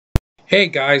Hey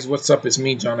guys, what's up? It's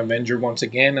me, John Avenger, once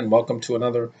again, and welcome to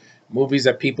another Movies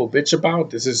That People Bitch About.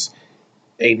 This is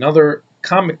another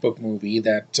comic book movie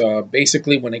that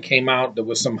basically, when it came out, there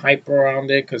was some hype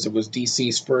around it because it was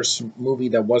DC's first movie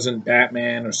that wasn't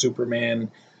Batman or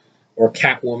Superman or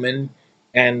Catwoman.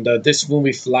 And this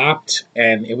movie flopped,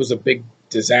 and it was a big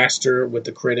disaster with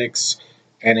the critics,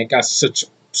 and it got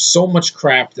so much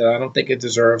crap that I don't think it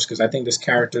deserves because I think this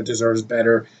character deserves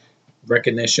better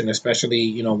recognition,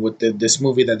 especially with this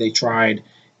movie that they tried.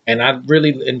 And I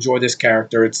really enjoy this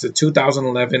character. It's the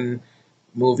 2011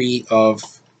 movie of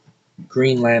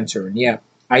Green Lantern. Yeah,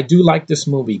 I do like this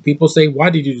movie. People say,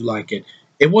 "Why did you like it?"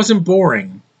 It wasn't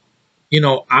boring.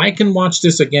 I can watch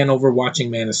this again over watching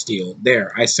Man of Steel.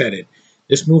 There, I said it.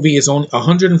 This movie is only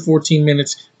 114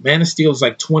 minutes. Man of Steel is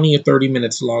like 20 or 30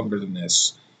 minutes longer than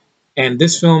this. And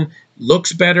this film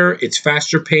looks better. It's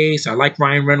faster paced. I like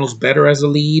Ryan Reynolds better as a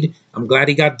lead. I'm glad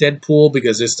he got Deadpool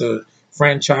because it's the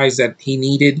franchise that he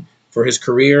needed for his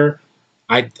career.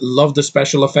 I love the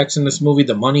special effects in this movie.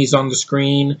 The money's on the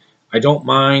screen. I don't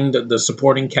mind the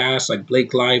supporting cast like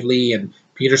Blake Lively and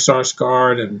Peter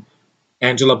Sarsgaard and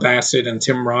Angela Bassett and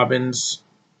Tim Robbins.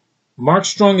 Mark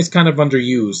Strong is kind of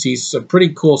underused. He's a pretty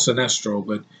cool Sinestro,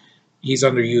 but he's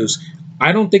underused.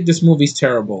 I don't think this movie's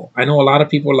terrible. I know a lot of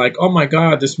people are like, "Oh my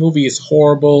god, this movie is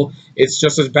horrible. It's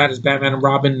just as bad as Batman and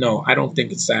Robin." No, I don't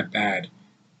think it's that bad.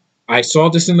 I saw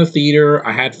this in the theater.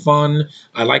 I had fun.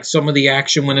 I like some of the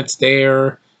action when it's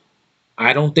there.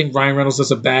 I don't think Ryan Reynolds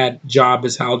does a bad job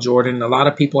as Hal Jordan. A lot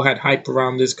of people had hype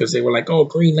around this because they were like, "Oh,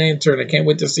 Green Lantern, I can't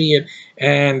wait to see it,"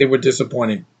 and they were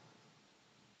disappointed.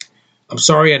 I'm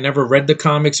sorry, I never read the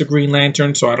comics of Green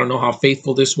Lantern, so I don't know how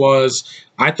faithful this was.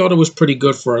 I thought it was pretty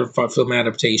good for a film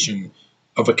adaptation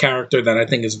of a character that I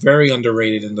think is very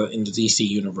underrated in the DC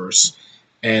universe.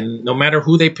 And no matter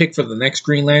who they pick for the next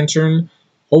Green Lantern,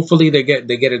 hopefully they get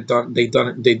it done.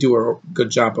 They do a good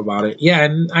job about it. Yeah,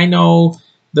 and I know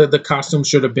the costume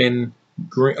should have been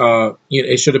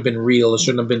it should have been real. It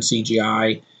shouldn't have been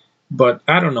CGI. But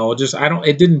I don't know, just I don't.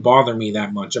 It didn't bother me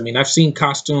that much. I mean, I've seen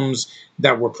costumes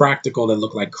that were practical that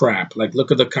look like crap. Like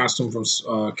look at the costume from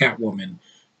Catwoman,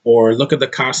 or look at the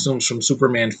costumes from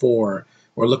Superman 4,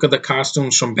 or look at the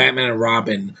costumes from Batman and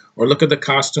Robin, or look at the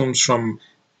costumes from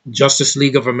Justice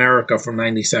League of America from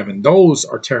 '97. Those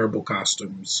are terrible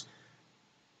costumes.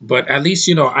 But at least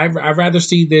I'd rather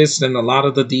see this than a lot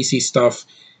of the DC stuff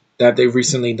that they've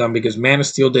recently done because Man of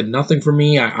Steel did nothing for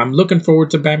me. I'm looking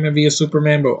forward to Batman vs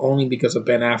Superman, but only because of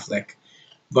Ben Affleck.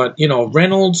 But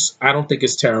Reynolds, I don't think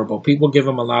is terrible. People give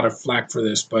him a lot of flack for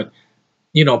this, but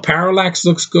Parallax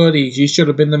looks good. He should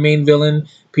have been the main villain.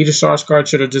 Peter Sarsgaard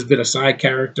should have just been a side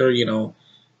character.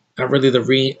 Not really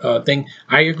the thing.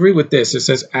 I agree with this. It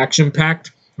says action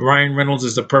packed. Ryan Reynolds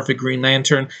is the perfect Green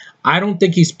Lantern. I don't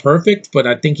think he's perfect, but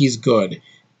I think he's good.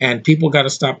 And people got to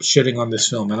stop shitting on this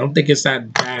film. I don't think it's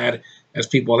that bad as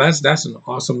people. That's an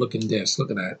awesome looking disc. Look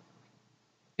at that.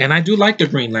 And I do like the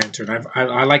Green Lantern.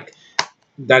 I like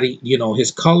that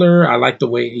his color. I like the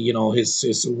way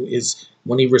his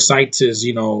when he recites his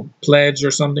pledge or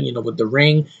something with the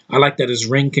ring. I like that his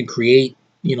ring can create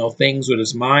things with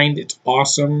his mind. It's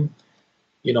awesome.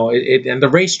 And the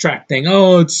racetrack thing.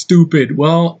 Oh, it's stupid.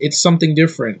 Well, it's something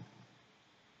different.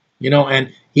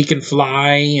 And he can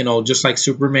fly. Just like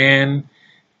Superman.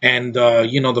 And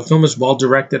the film is well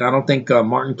directed. I don't think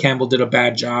Martin Campbell did a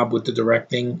bad job with the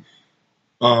directing.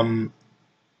 Um,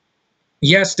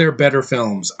 yes, they're better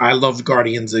films. I love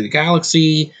Guardians of the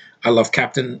Galaxy. I love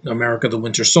Captain America: The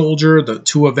Winter Soldier. The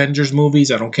two Avengers movies.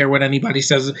 I don't care what anybody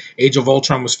says. Age of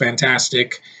Ultron was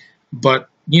fantastic. But,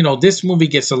 this movie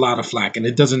gets a lot of flack, and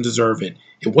it doesn't deserve it.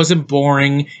 It wasn't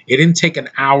boring. It didn't take an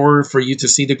hour for you to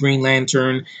see the Green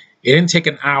Lantern. It didn't take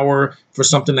an hour for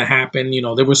something to happen.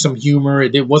 There was some humor.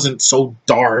 It wasn't so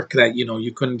dark that,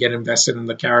 you couldn't get invested in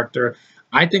the character.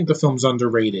 I think the film's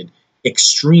underrated.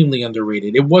 Extremely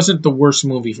underrated. It wasn't the worst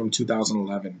movie from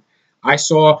 2011. I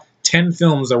saw 10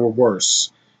 films that were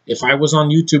worse. If I was on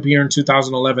YouTube here in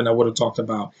 2011, I would have talked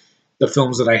about the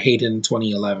films that I hated in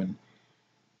 2011.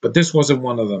 But this wasn't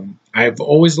one of them. I've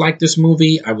always liked this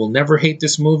movie. I will never hate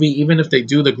this movie, even if they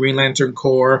do the Green Lantern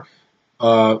Corps,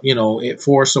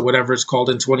 Force or whatever it's called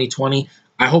in 2020.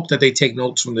 I hope that they take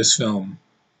notes from this film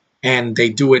and they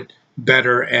do it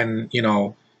better and,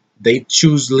 they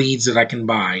choose leads that I can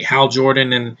buy. Hal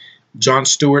Jordan and Jon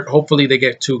Stewart, hopefully they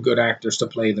get two good actors to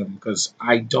play them because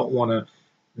I don't want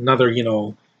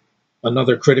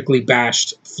another critically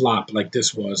bashed flop like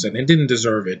this was, and it didn't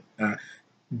deserve it.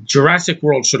 Jurassic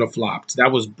World should have flopped.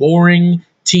 That was boring,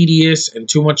 tedious, and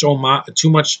too much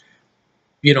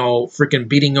freaking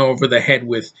beating over the head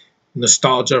with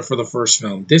nostalgia for the first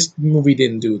film. This movie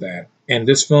didn't do that, and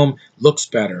this film looks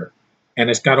better, and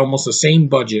it's got almost the same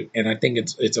budget, and I think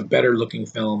it's a better looking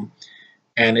film,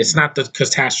 and it's not the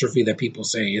catastrophe that people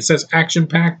say. It says action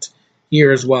packed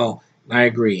here as well. I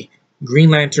agree. Green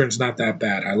Lantern's not that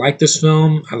bad. I like this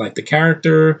film. I like the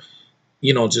character.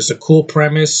 You know, just a cool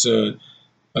premise. A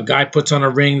guy puts on a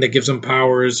ring that gives him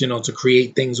powers, you know, to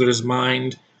create things with his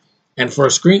mind. And for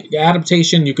a screen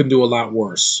adaptation, you can do a lot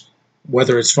worse.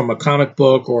 Whether it's from a comic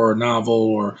book or a novel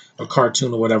or a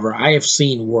cartoon or whatever, I have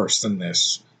seen worse than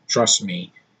this. Trust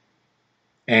me.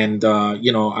 And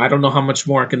you know, I don't know how much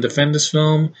more I can defend this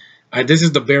film. This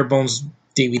is the bare bones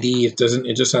DVD. It doesn't.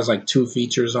 It just has like 2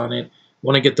 features on it.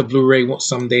 Want to get the Blu-ray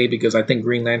someday because I think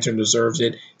Green Lantern deserves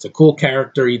it. It's a cool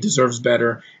character. He deserves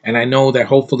better, and I know that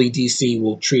hopefully DC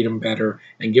will treat him better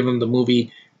and give him the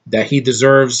movie that he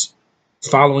deserves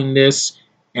following this.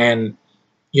 And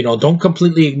you know, don't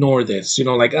completely ignore this. You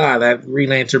know, like that Green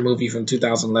Lantern movie from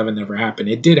 2011 never happened.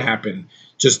 It did happen.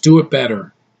 Just do it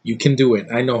better. You can do it.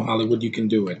 I know, Hollywood, you can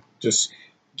do it. Just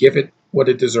give it what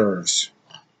it deserves.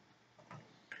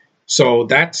 So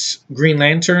that's Green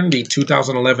Lantern, the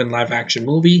 2011 live action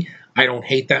movie. I don't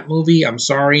hate that movie. I'm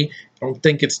sorry. I don't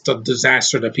think it's the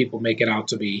disaster that people make it out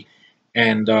to be.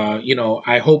 And, you know,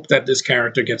 I hope that this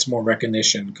character gets more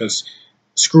recognition because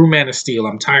screw Man of Steel.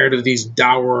 I'm tired of these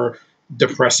dour,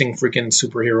 depressing freaking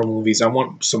superhero movies. I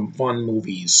want some fun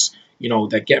movies, you know,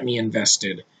 that get me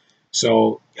invested.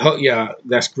 So, yeah,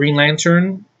 that's Green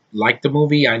Lantern. Like the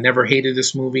movie. I never hated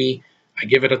this movie. I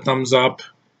give it a thumbs up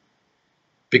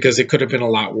because it could have been a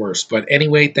lot worse. But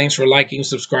anyway, thanks for liking,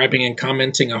 subscribing, and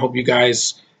commenting. I hope you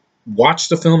guys watch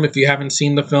the film if you haven't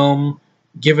seen the film.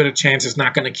 Give it a chance. It's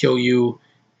not going to kill you.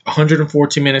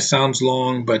 114 minutes sounds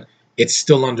long, but it's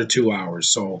still under 2 hours.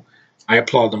 So I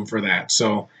applaud them for that.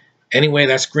 So anyway,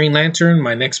 that's Green Lantern.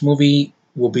 My next movie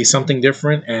will be something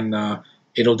different, and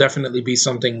it'll definitely be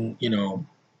something, you know,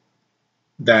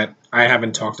 that I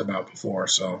haven't talked about before.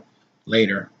 So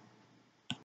later.